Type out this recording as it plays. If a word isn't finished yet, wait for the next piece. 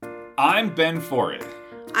I'm Ben Forrest.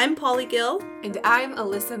 I'm Polly Gill. And I'm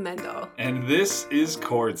Alyssa Mendel. And this is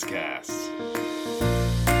Chordscast.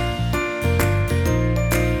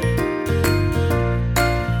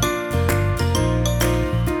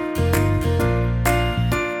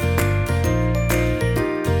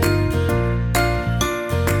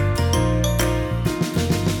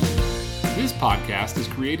 This podcast is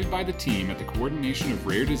created by the team at the Coordination of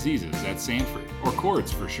Rare Diseases at Sanford, or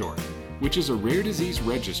CORDS for short, which is a rare disease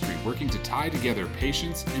registry working to tie together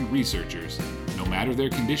patients and researchers, no matter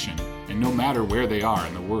their condition and no matter where they are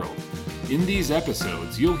in the world. In these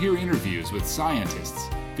episodes, you'll hear interviews with scientists,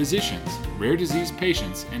 physicians, rare disease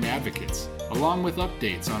patients, and advocates, along with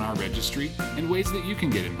updates on our registry and ways that you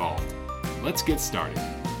can get involved. Let's get started.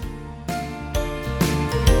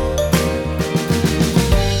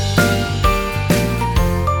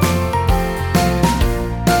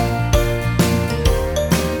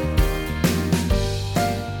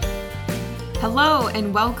 Hello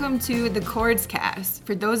and welcome to the Chordscast.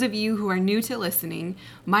 For those of you who are new to listening,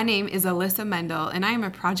 my name is Alyssa Mendel and I am a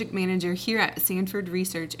project manager here at Sanford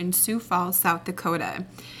Research in Sioux Falls, South Dakota.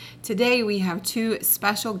 Today we have two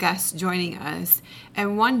special guests joining us,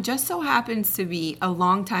 and one just so happens to be a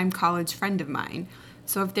longtime college friend of mine.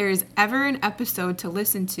 So if there is ever an episode to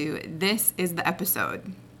listen to, this is the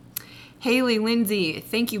episode. Haley, Lindsay,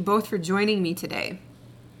 thank you both for joining me today.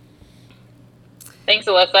 Thanks,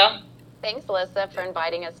 Alyssa. Thanks, Alyssa, for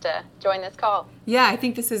inviting us to join this call. Yeah, I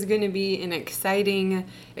think this is going to be an exciting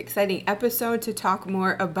episode to talk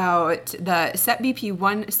more about the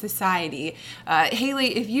SETBP1 Society.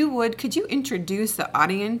 Haley, if you would, could you introduce the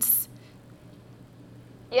audience?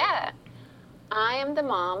 Yeah. I am the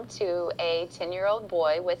mom to a 10-year-old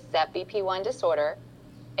boy with SETBP1 disorder.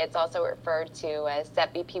 It's also referred to as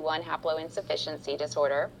SETBP1 haploinsufficiency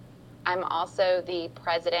disorder. I'm also the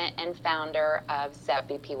president and founder of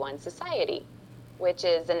SETBP1 Society, which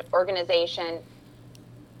is an organization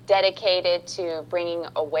dedicated to bringing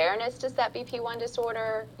awareness to SETBP1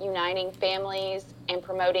 disorder, uniting families, and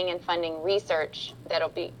promoting and funding research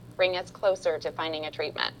that'll bring us closer to finding a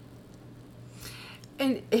treatment.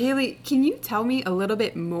 And Haley, can you tell me a little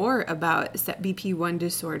bit more about SETBP1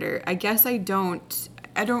 disorder? I guess I don't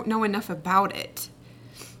know enough about it.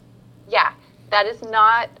 Yeah. That is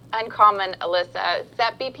not uncommon, Alyssa.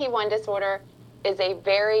 SETBP1 disorder is a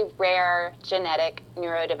very rare genetic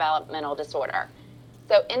neurodevelopmental disorder.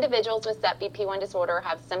 So individuals with SETBP1 disorder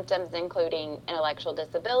have symptoms including intellectual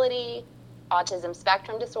disability, autism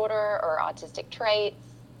spectrum disorder or autistic traits,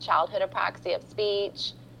 childhood apraxia of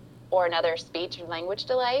speech, or another speech or language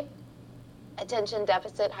delay, attention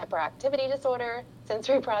deficit hyperactivity disorder,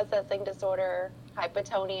 sensory processing disorder,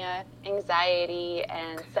 hypotonia, anxiety,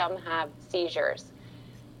 and some have seizures.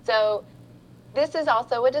 So this is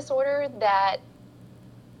also a disorder that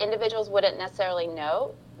individuals wouldn't necessarily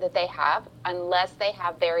know that they have unless they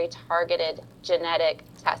have very targeted genetic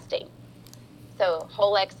testing. So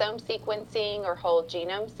whole exome sequencing or whole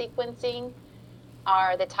genome sequencing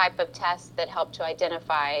are the type of tests that help to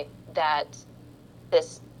identify that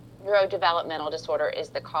this neurodevelopmental disorder is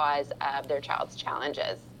the cause of their child's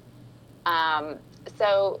challenges.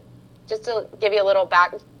 So just to give you a little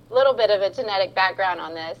bit of a genetic background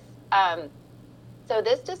on this. So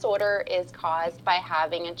this disorder is caused by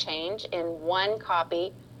having a change in one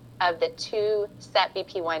copy of the two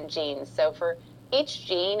SETBP1 genes. So for each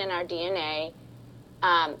gene in our DNA,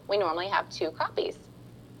 we normally have two copies.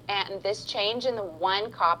 And this change in the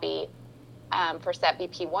one copy for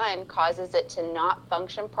SETBP1 causes it to not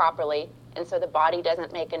function properly, and so the body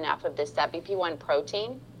doesn't make enough of this SETBP1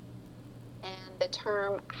 protein. And the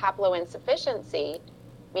term haploinsufficiency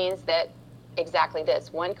means that exactly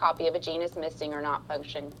this, one copy of a gene is missing or not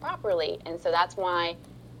functioning properly, and so that's why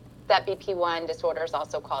SETBP1 disorder is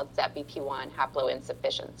also called SETBP1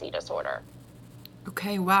 haploinsufficiency disorder.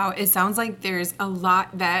 Okay, wow. It sounds like there's a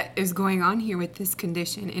lot that is going on here with this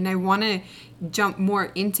condition, and I want to jump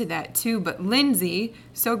more into that too. But Lindsay,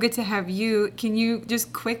 so good to have you. Can you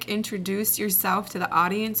just quick introduce yourself to the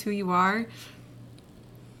audience, who you are?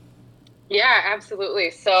 Yeah,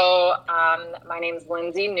 absolutely. So my name's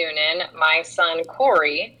Lindsay Noonan. My son,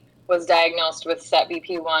 Corey, was diagnosed with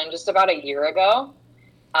SETBP1 just about a year ago.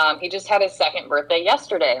 He just had his second birthday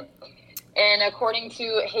yesterday. And according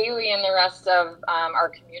to Haley and the rest of our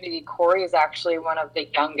community, Corey is actually one of the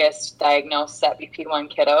youngest diagnosed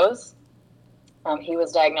SETBP1 kiddos. He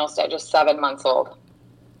was diagnosed at just 7 months old.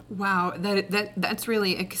 Wow, that's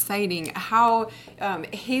really exciting. How,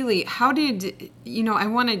 Haley, how did, I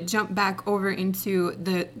want to jump back over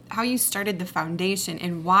into how you started the foundation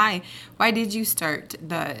and why did you start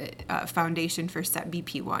the foundation for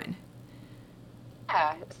SETBP1?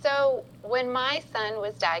 Yeah. So when my son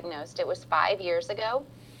was diagnosed, it was 5 years ago,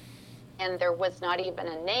 and there was not even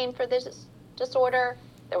a name for this disorder.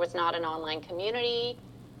 There was not an online community.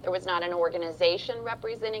 There was not an organization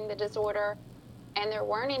representing the disorder. And there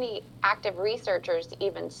weren't any active researchers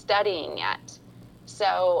even studying it.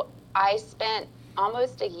 So I spent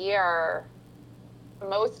almost a year,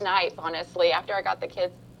 most nights, honestly, after I got the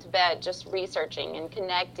kids to bed, just researching and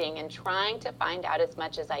connecting and trying to find out as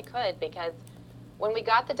much as I could, because when we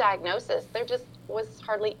got the diagnosis, there just was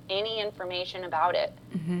hardly any information about it.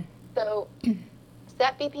 Mm-hmm. So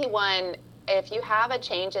SEPBP1, if you have a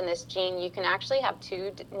change in this gene, you can actually have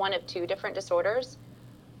one of two different disorders.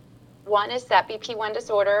 One is SEPBP1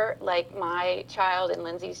 disorder, like my child and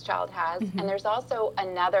Lindsay's child has, and there's also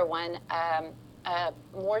another one, a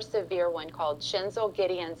more severe one called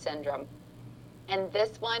Schinzel-Gideon syndrome. And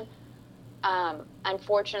this one,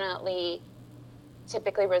 unfortunately,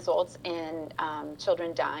 typically results in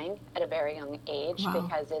children dying at a very young age. Wow.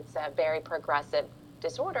 Because it's a very progressive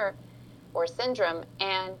disorder or syndrome.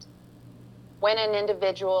 And when an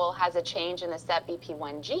individual has a change in the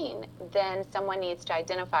SEPBP1 gene, then someone needs to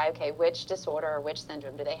identify, okay, which disorder or which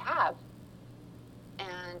syndrome do they have?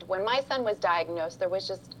 And when my son was diagnosed, there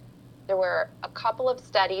were a couple of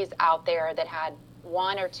studies out there that had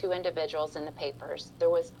one or two individuals in the papers.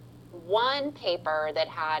 There was one paper that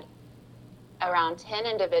had around 10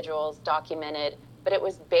 individuals documented, but it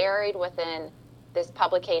was buried within this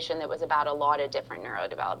publication that was about a lot of different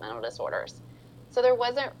neurodevelopmental disorders. So there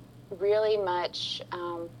wasn't really much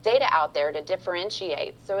data out there to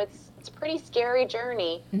differentiate. So it's a pretty scary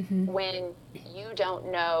journey when you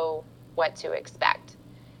don't know what to expect.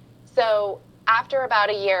 So after about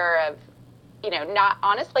a year of,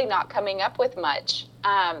 not coming up with much,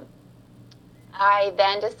 I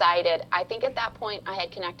then decided, I think at that point I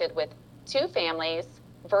had connected with two families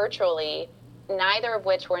virtually, neither of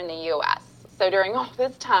which were in the U.S. So during all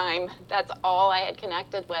this time, that's all I had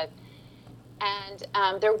connected with. And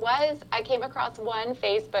I came across one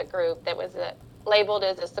Facebook group that was labeled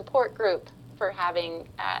as a support group for having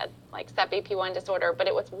SEPBP1 disorder, but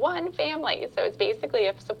it was one family. So it's basically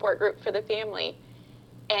a support group for the family.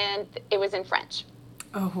 And it was in French.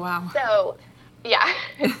 Oh, wow. So, yeah.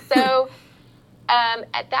 So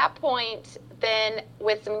at that point, then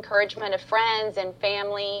with some encouragement of friends and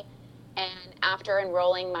family, and after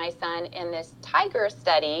enrolling my son in this TIGER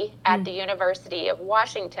study at the University of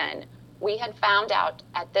Washington, we had found out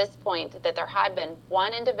at this point that there had been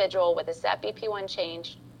one individual with a SEPBP1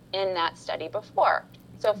 change in that study before.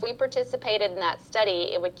 So if we participated in that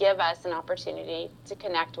study, it would give us an opportunity to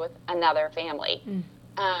connect with another family.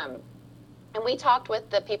 And we talked with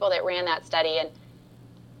the people that ran that study, and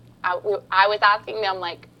I was asking them,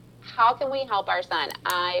 how can we help our son?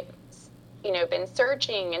 I've been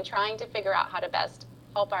searching and trying to figure out how to best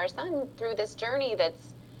help our son through this journey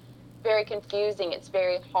that's very confusing. It's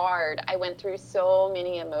very hard. I went through so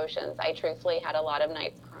many emotions. I truthfully had a lot of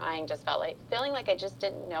nights crying, just feeling like I just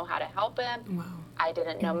didn't know how to help him. Wow. I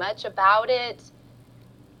didn't know much about it.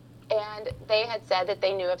 And they had said that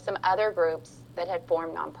they knew of some other groups that had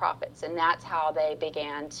formed nonprofits, and that's how they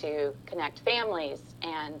began to connect families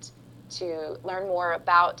and to learn more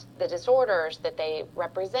about the disorders that they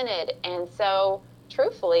represented. And so,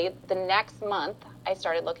 truthfully, the next month, I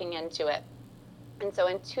started looking into it. And so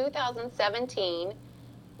in 2017,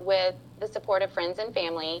 with the support of friends and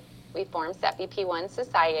family, we formed SEPBP1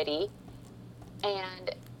 Society.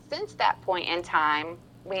 And since that point in time,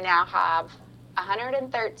 we now have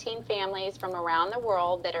 113 families from around the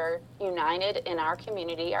world that are united in our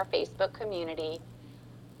community, our Facebook community.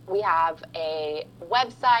 We have a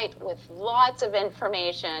website with lots of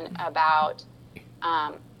information about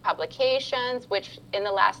publications, which in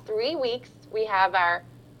the last 3 weeks, we have our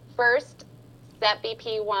first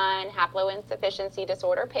SEPBP1 haploinsufficiency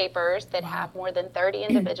disorder papers that have more than 30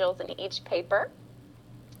 individuals in each paper.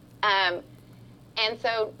 And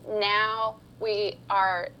so now we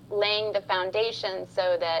are laying the foundation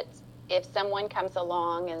so that if someone comes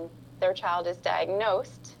along and their child is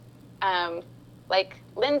diagnosed, like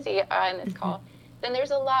Lindsay on this call, then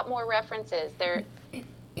there's a lot more references.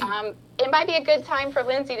 It might be a good time for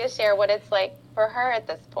Lindsay to share what it's like for her at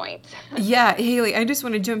this point. Yeah, Haley, I just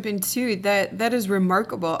want to jump in too. That is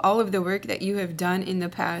remarkable. All of the work that you have done in the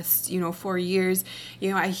past, 4 years.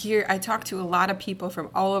 I talk to a lot of people from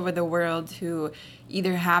all over the world who,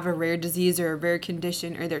 either have a rare disease or a rare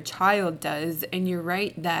condition, or their child does. And you're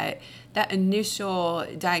right that that initial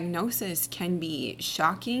diagnosis can be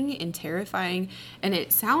shocking and terrifying. And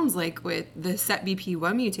it sounds like with the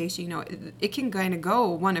SETBP1 mutation, you know, it can kind of go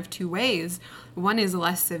one of two ways. One is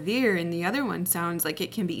less severe, and the other one sounds like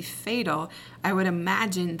it can be fatal. I would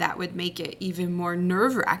imagine that would make it even more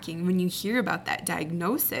nerve-wracking when you hear about that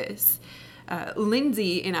diagnosis.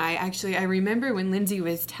 Lindsay and I remember when Lindsay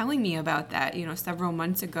was telling me about that, you know, several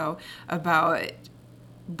months ago, about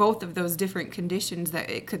both of those different conditions that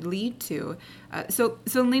it could lead to. So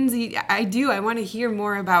Lindsay, I want to hear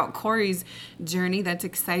more about Corey's journey. That's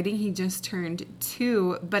exciting. He just turned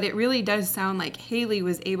 2, but it really does sound like Haley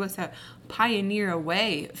was able to pioneer a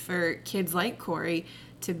way for kids like Corey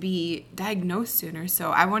to be diagnosed sooner.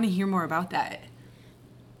 So I want to hear more about that.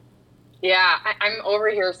 Yeah, I'm over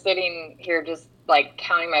here sitting here just like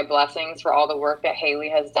counting my blessings for all the work that Haley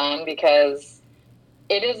has done, because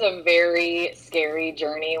it is a very scary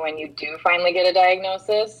journey when you do finally get a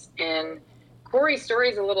diagnosis. And Corey's story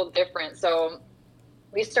is a little different. So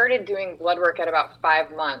we started doing blood work at about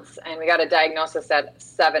 5 months, and we got a diagnosis at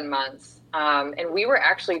 7 months. And we were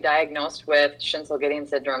actually diagnosed with Schinzel-Gidding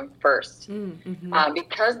syndrome first.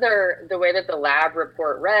 Because the way that the lab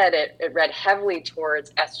report read, it read heavily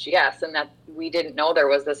towards SGS, and that we didn't know there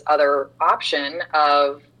was this other option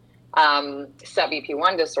of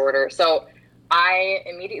SETBP1 disorder. So I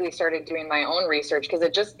immediately started doing my own research, because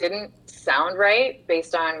it just didn't sound right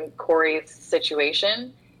based on Corey's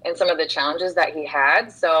situation and some of the challenges that he had.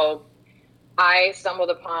 So I stumbled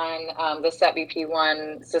upon the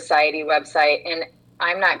SETBP1 Society website, and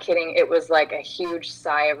I'm not kidding, it was like a huge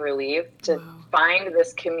sigh of relief to find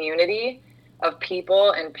this community of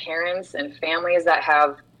people and parents and families that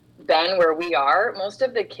have been where we are. Most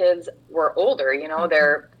of the kids were older, you know,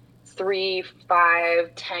 they're 3,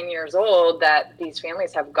 5, 10 years old, that these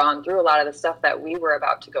families have gone through a lot of the stuff that we were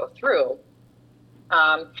about to go through.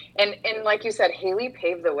 And like you said, Haley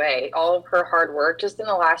paved the way. All of her hard work just in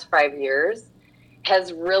the last 5 years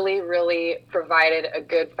has really, really provided a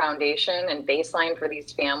good foundation and baseline for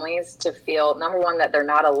these families to feel, number one, that they're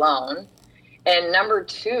not alone, and number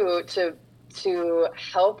two, to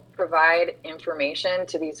help provide information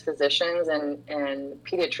to these physicians and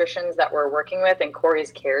pediatricians that we're working with and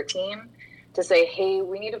Corey's care team, to say, hey,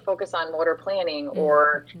 we need to focus on motor planning,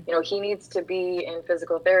 or, you know, he needs to be in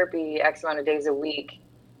physical therapy X amount of days a week.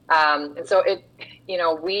 And so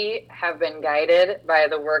we have been guided by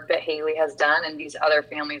the work that Haley has done and these other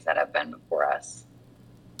families that have been before us.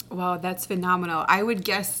 Wow, that's phenomenal. I would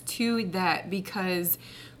guess too that because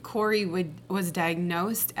Corey was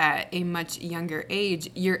diagnosed at a much younger age,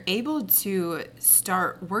 you're able to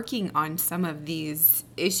start working on some of these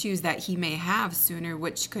issues that he may have sooner,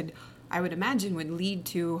 which could, I would imagine, would lead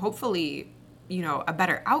to hopefully, you know, a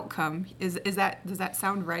better outcome. Does that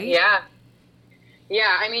sound right?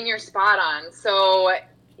 Yeah, I mean, you're spot on. So,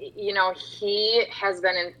 you know, he has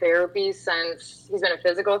been in therapy since, he's been in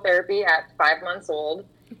physical therapy at 5 months old.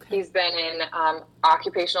 Okay. He's been in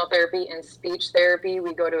occupational therapy and speech therapy.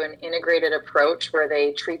 We go to an integrated approach where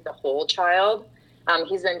they treat the whole child.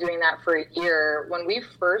 He's been doing that for a year. When we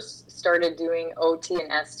first started doing OT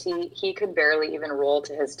and ST, he could barely even roll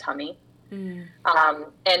to his tummy. And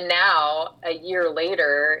now, a year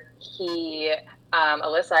later, he,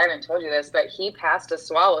 Alyssa, I haven't told you this, but he passed a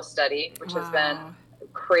swallow study, which has been a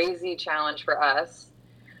crazy challenge for us.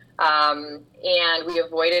 And we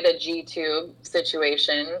avoided a G-tube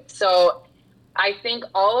situation. So I think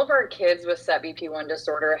all of our kids with SETBP1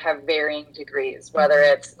 disorder have varying degrees, whether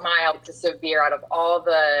it's mild to severe, out of all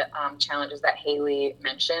the challenges that Haley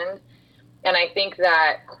mentioned. And I think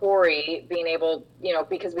that Corey being able, you know,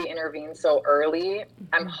 because we intervened so early,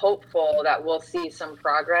 I'm hopeful that we'll see some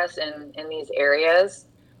progress in these areas.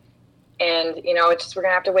 And, you know, it's just, we're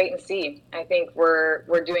going to have to wait and see. I think we're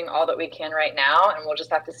doing all that we can right now, and we'll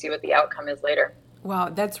just have to see what the outcome is later. Wow,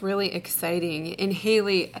 that's really exciting. And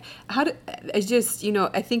Haley, I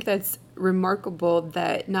think that's remarkable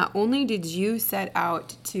that not only did you set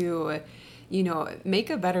out to, you know,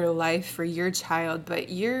 make a better life for your child, but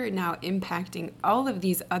you're now impacting all of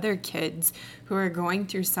these other kids who are going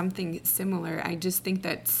through something similar. I just think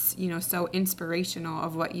that's, you know, so inspirational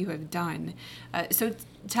of what you have done. So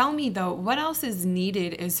tell me, though, what else is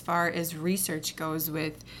needed as far as research goes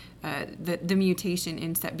with the mutation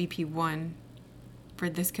in SETBP1 for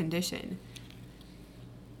this condition?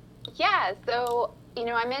 Yeah, so, you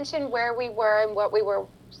know, I mentioned where we were and what we were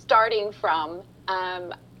starting from.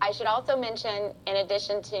 I should also mention, in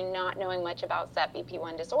addition to not knowing much about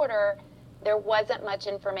SETBP1 disorder, there wasn't much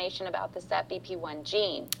information about the SETBP1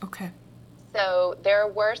 gene. Okay. So there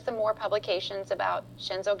were some more publications about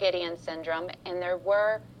Shinzo-Gideon syndrome, and there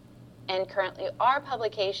were and currently are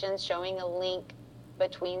publications showing a link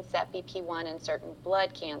between SETBP1 and certain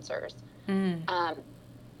blood cancers.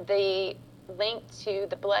 The link to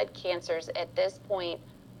the blood cancers at this point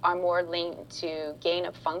are more linked to gain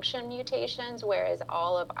of function mutations, whereas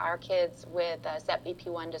all of our kids with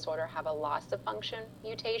SETBP1 disorder have a loss of function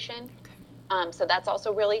mutation. So that's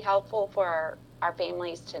also really helpful for our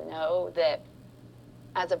families to know that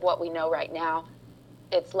as of what we know right now,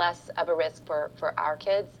 it's less of a risk for our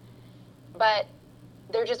kids. But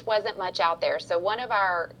there just wasn't much out there. So one of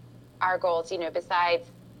our goals, besides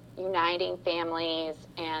uniting families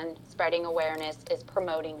and spreading awareness, is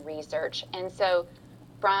promoting research. And so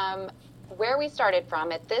from where we started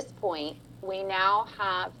from, at this point, we now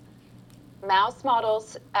have mouse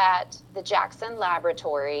models at the Jackson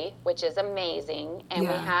Laboratory, which is amazing. And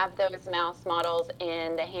we have those mouse models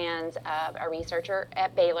in the hands of a researcher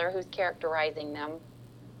at Baylor who's characterizing them.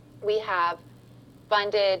 We have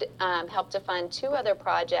helped to fund 2 other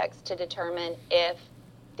projects to determine if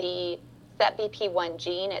the SETBP1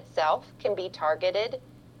 gene itself can be targeted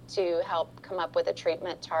to help come up with a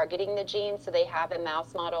treatment targeting the gene. So they have a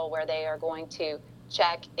mouse model where they are going to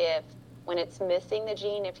check if when it's missing the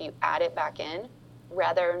gene, if you add it back in,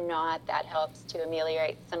 whether or not that helps to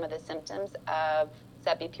ameliorate some of the symptoms of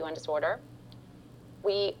SETBP1 disorder.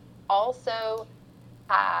 We also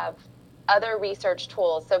have other research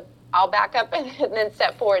tools. So I'll back up and then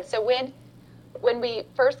step forward. So when we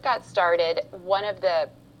first got started, one of the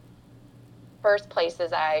first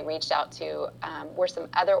places I reached out to were some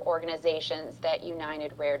other organizations that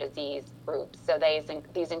united rare disease groups. So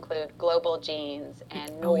these include Global Genes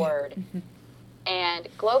and NORD. And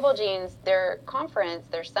Global Genes, their conference,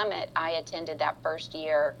 their summit, I attended that first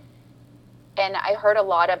year. And I heard a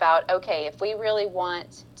lot about, okay, if we really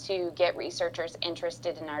want to get researchers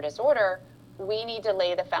interested in our disorder, we need to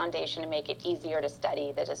lay the foundation to make it easier to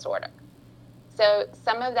study the disorder. So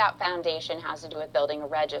some of that foundation has to do with building a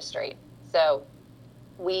registry. So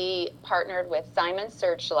we partnered with Simon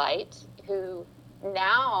Searchlight, who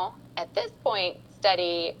now at this point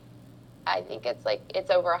study, I think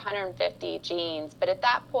it's over 150 genes, but at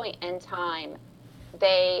that point in time,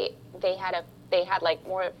 they had like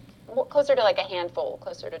more closer to like a handful,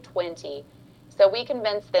 closer to 20. So we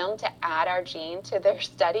convinced them to add our gene to their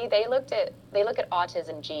study. They look at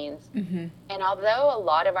autism genes. And although a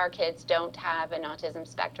lot of our kids don't have an autism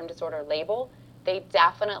spectrum disorder label, they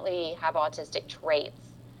definitely have autistic traits.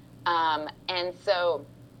 And so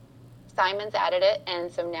Simon's added it,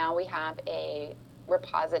 and so now we have a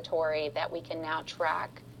repository that we can now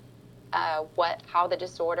track how the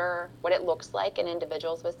disorder, what it looks like in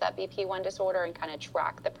individuals with SETBP1 disorder, and kind of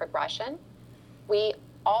track the progression. We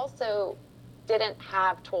also didn't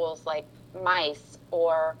have tools like mice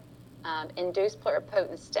or induced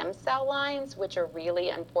pluripotent stem cell lines, which are really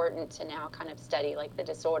important to now kind of study like the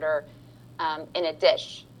disorder in a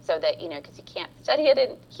dish, so that, because you can't study it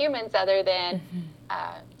in humans other than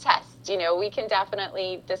tests. We can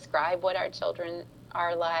definitely describe what our children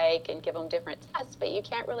are like and give them different tests, but you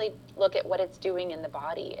can't really look at what it's doing in the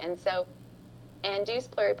body. And so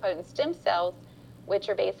induced pluripotent stem cells, which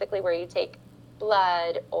are basically where you take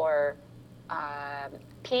blood or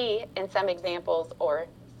pee in some examples or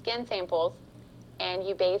skin samples, and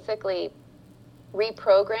you basically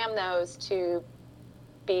reprogram those to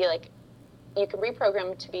be like, you can reprogram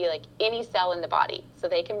them to be like any cell in the body. So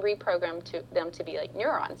they can reprogram them to be like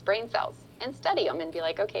neurons, brain cells, and study them and be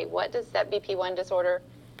like, okay, what does SETBP1 disorder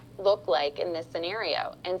look like in this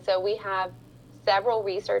scenario? And so we have several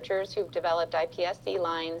researchers who've developed iPSC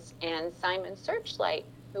lines, and Simon Searchlight,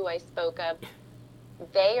 who I spoke of,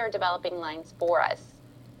 they are developing lines for us.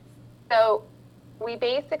 So we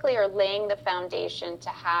basically are laying the foundation to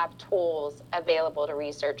have tools available to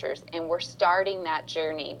researchers, and we're starting that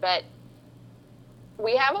journey. But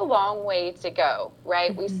we have a long way to go,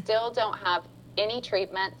 right? We still don't have any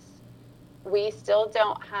treatments. We still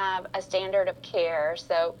don't have a standard of care.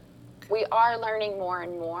 So we are learning more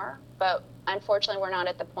and more, but unfortunately, we're not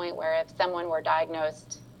at the point where if someone were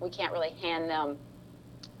diagnosed, we can't really hand them,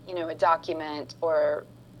 a document or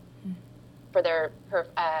for their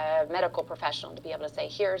medical professional to be able to say,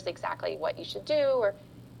 here's exactly what you should do, or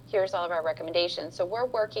here's all of our recommendations. So we're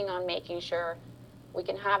working on making sure we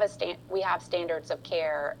can have we have standards of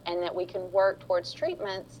care, and that we can work towards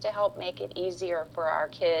treatments to help make it easier for our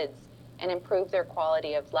kids and improve their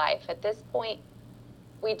quality of life. At this point,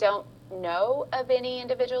 we don't know of any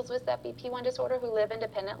individuals with SETBP1 disorder who live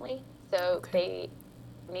independently, so they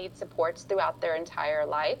need supports throughout their entire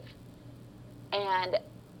life. And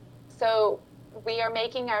so we are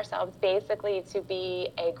making ourselves basically to be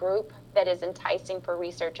a group that is enticing for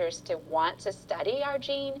researchers to want to study our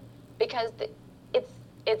gene, because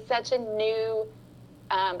it's such a new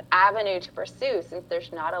avenue to pursue, since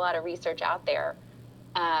there's not a lot of research out there.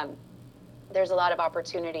 There's a lot of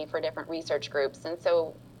opportunity for different research groups, and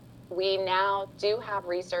so we now do have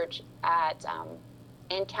research at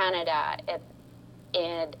in Canada,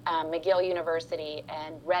 in McGill University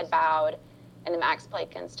and Redboud and the Max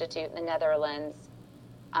Planck Institute in the Netherlands,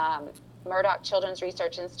 Murdoch Children's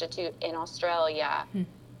Research Institute in Australia,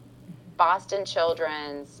 Boston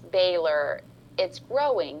Children's, Baylor. It's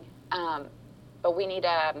growing, but we need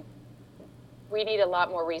a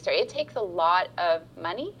lot more research. It takes a lot of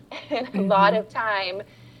money and a lot of time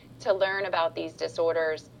to learn about these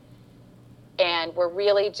disorders, and we're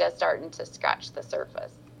really just starting to scratch the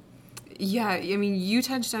surface. Yeah, I mean, you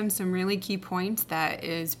touched on some really key points that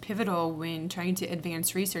is pivotal when trying to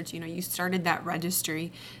advance research. You started that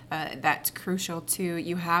registry. That's crucial too.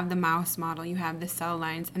 You have the mouse model, you have the cell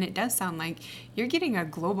lines, and it does sound like you're getting a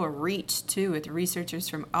global reach too, with researchers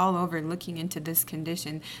from all over looking into this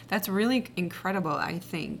condition. That's really incredible, I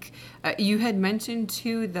think. You had mentioned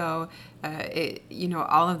too, though,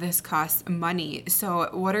 all of this costs money. So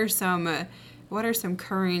what are some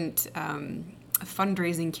current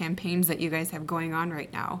fundraising campaigns that you guys have going on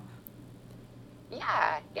right now?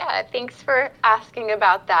 Yeah, thanks for asking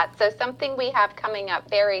about that. So something we have coming up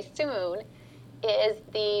very soon is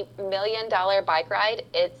the $1 Million Bike Ride.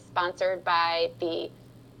 It's sponsored by the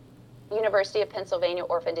University of Pennsylvania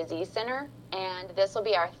Orphan Disease Center, and this will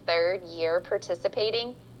be our third year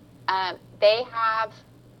participating. They have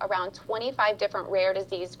around 25 different rare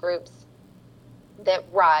disease groups that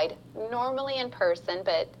ride, normally in person,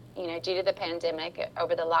 but due to the pandemic,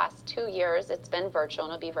 over the last 2 years, it's been virtual,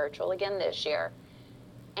 and it'll be virtual again this year.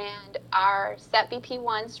 And our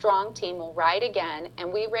SEPBP1 Strong team will ride again,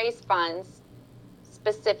 and we raise funds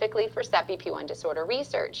specifically for SEPBP1 disorder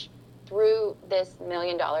research through this $1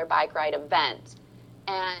 Million Bike Ride event.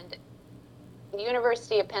 And the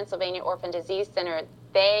University of Pennsylvania Orphan Disease Center,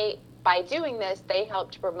 by doing this, they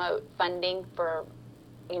help to promote funding for,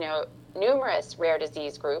 numerous rare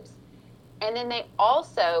disease groups. And then they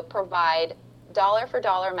also provide dollar for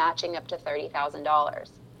dollar matching up to $30,000.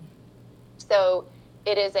 So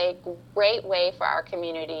it is a great way for our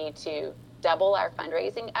community to double our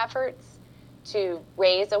fundraising efforts, to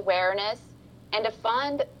raise awareness, and to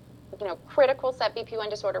fund critical SEPBP1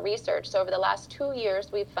 disorder research. So over the last 2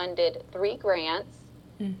 years, we've funded 3 grants.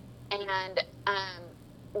 And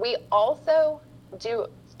we also do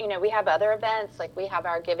we have other events, like we have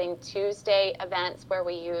our Giving Tuesday events where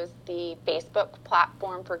we use the Facebook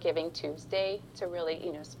platform for Giving Tuesday to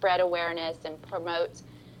really, spread awareness and promote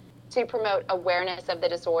awareness of the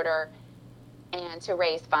disorder and to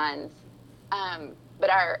raise funds. But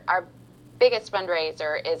our biggest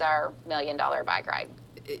fundraiser is our $1 Million Bike Ride.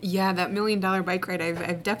 Yeah, that $1 Million Bike Ride,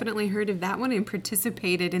 I've definitely heard of that one and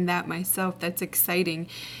participated in that myself. That's exciting.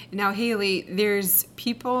 Now, Haley, there's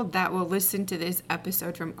people that will listen to this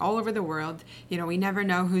episode from all over the world. We never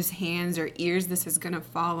know whose hands or ears this is going to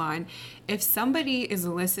fall on. If somebody is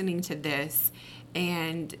listening to this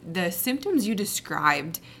and the symptoms you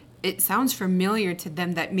described, it sounds familiar to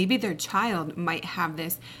them, that maybe their child might have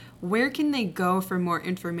this, where can they go for more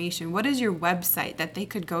information? What is your website that they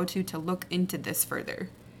could go to look into this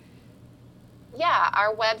further? Yeah,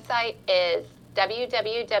 our website is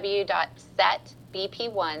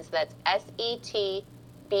www.setbp1, so that's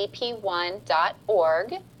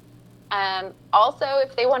setbp1.org. Also,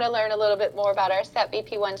 if they want to learn a little bit more about our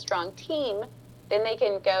SEPBP1 Strong team, then they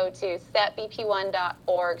can go to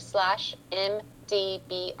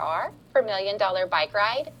setbp1.org/MDBR for $1 Million Bike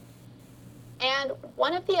Ride. And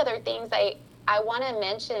one of the other things I want to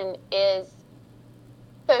mention is,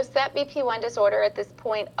 so SEPBP1 disorder at this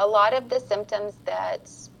point, a lot of the symptoms that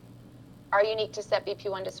are unique to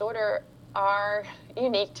SEPBP1 disorder are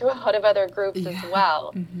unique to a lot of other groups as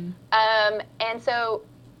well. And so,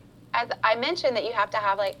 as I mentioned, that you have to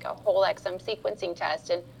have like a whole exome sequencing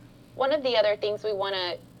test. And one of the other things we want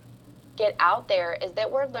to get out there is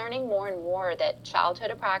that we're learning more and more that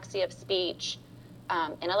childhood apraxia of speech,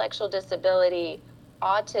 intellectual disability,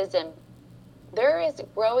 autism, there is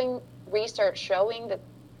growing research showing that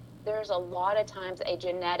there's a lot of times a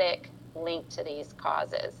genetic link to these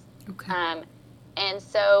causes. Okay. And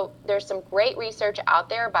so there's some great research out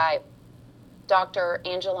there by Dr.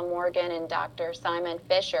 Angela Morgan and Dr. Simon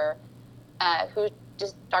Fisher,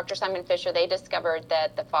 Dr. Simon Fisher, they discovered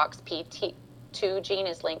that the FOXP2 gene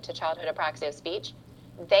is linked to childhood apraxia of speech.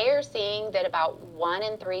 they are seeing that about 1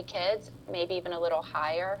 in 3 kids, maybe even a little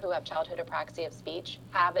higher, who have childhood apraxia of speech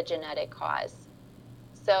have a genetic cause.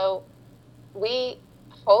 So we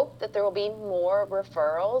hope that there will be more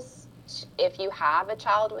referrals if you have a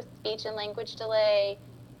child with speech and language delay,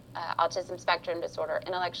 autism spectrum disorder,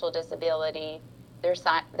 intellectual disability. They're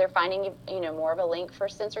finding more of a link for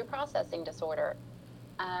sensory processing disorder,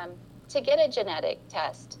 to get a genetic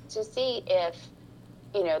test to see if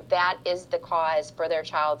that is the cause for their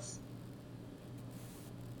child's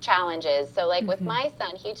challenges. So like with my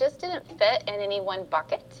son, he just didn't fit in any one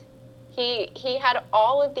bucket. He had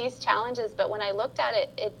all of these challenges, but when I looked at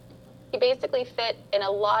it, he basically fit in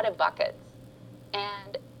a lot of buckets,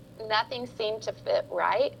 and nothing seemed to fit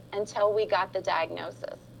right until we got the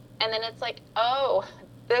diagnosis. And then it's like, oh,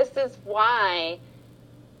 this is why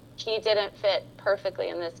he didn't fit perfectly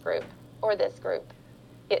in this group or this group.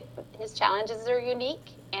 His challenges are unique,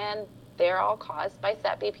 and they're all caused by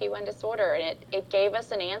SETBP1 disorder. And it gave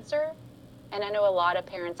us an answer, and I know a lot of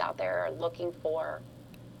parents out there are looking for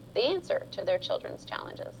the answer to their children's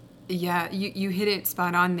challenges. Yeah, you hit it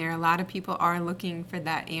spot on there. A lot of people are looking for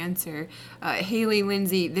that answer. Haley,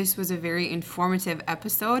 Lindsay, this was a very informative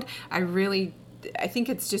episode. I think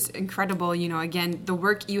it's just incredible, again, the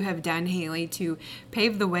work you have done, Haley, to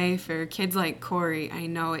pave the way for kids like Corey. I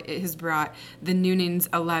know it has brought the Noonans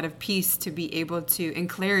a lot of peace to be able to, and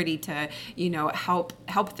clarity to,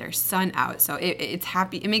 help their son out. So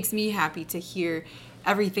it makes me happy to hear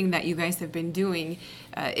everything that you guys have been doing.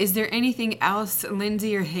 Is there anything else,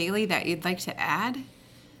 Lindsay or Haley, that you'd like to add?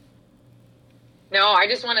 No, I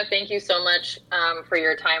just want to thank you so much for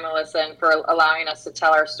your time, Alyssa, and for allowing us to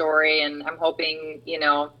tell our story. And I'm hoping,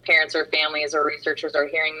 parents or families or researchers are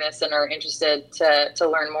hearing this and are interested to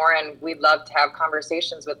learn more. And we'd love to have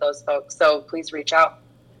conversations with those folks. So please reach out.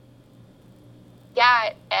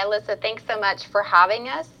 Yeah, Alyssa, thanks so much for having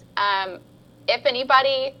us. If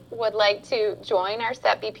anybody would like to join our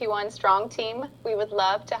SETBP1 Strong team, we would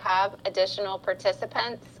love to have additional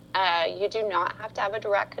participants. You do not have to have a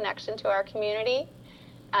direct connection to our community.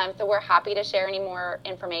 So we're happy to share any more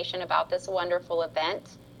information about this wonderful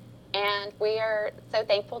event. And we are so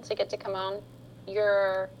thankful to get to come on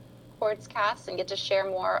your Cordscast and get to share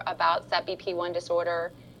more about SETBP1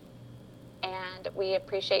 disorder. And we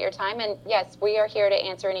appreciate your time. And yes, we are here to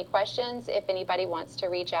answer any questions if anybody wants to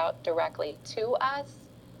reach out directly to us.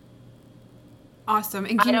 Awesome.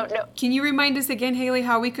 And can you remind us again, Haley,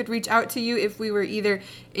 how we could reach out to you if we were either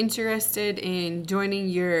interested in joining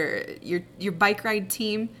your bike ride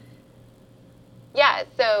team? Yeah,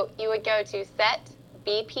 so you would go to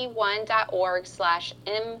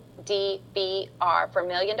setbp1.org/MDBR for $1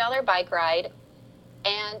 Million Bike Ride.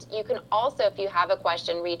 And you can also, if you have a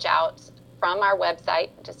question, reach out from our website,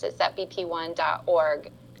 just at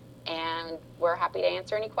setbp1.org. And we're happy to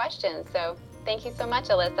answer any questions. So thank you so much,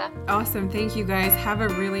 Alyssa. Awesome. Thank you, guys. Have a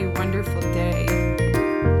really wonderful day.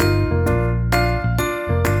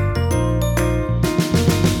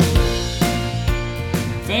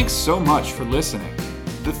 Thanks so much for listening.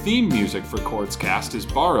 The theme music for Cordscast is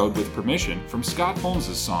borrowed with permission from Scott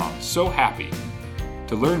Holmes' song, So Happy.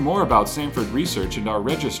 To learn more about Sanford Research and our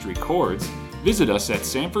registry, Cords, visit us at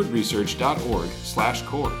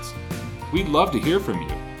sanfordresearch.org/cords. We'd love to hear from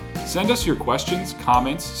you. Send us your questions,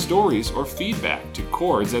 comments, stories, or feedback to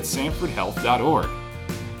cords@sanfordhealth.org.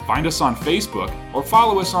 Find us on Facebook or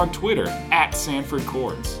follow us on Twitter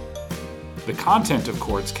 @SanfordCords. The content of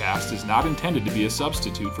Cordscast is not intended to be a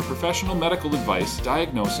substitute for professional medical advice,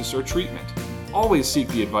 diagnosis, or treatment. Always seek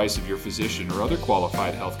the advice of your physician or other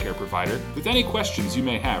qualified healthcare provider with any questions you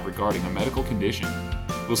may have regarding a medical condition.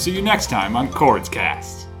 We'll see you next time on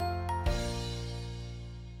Cordscast.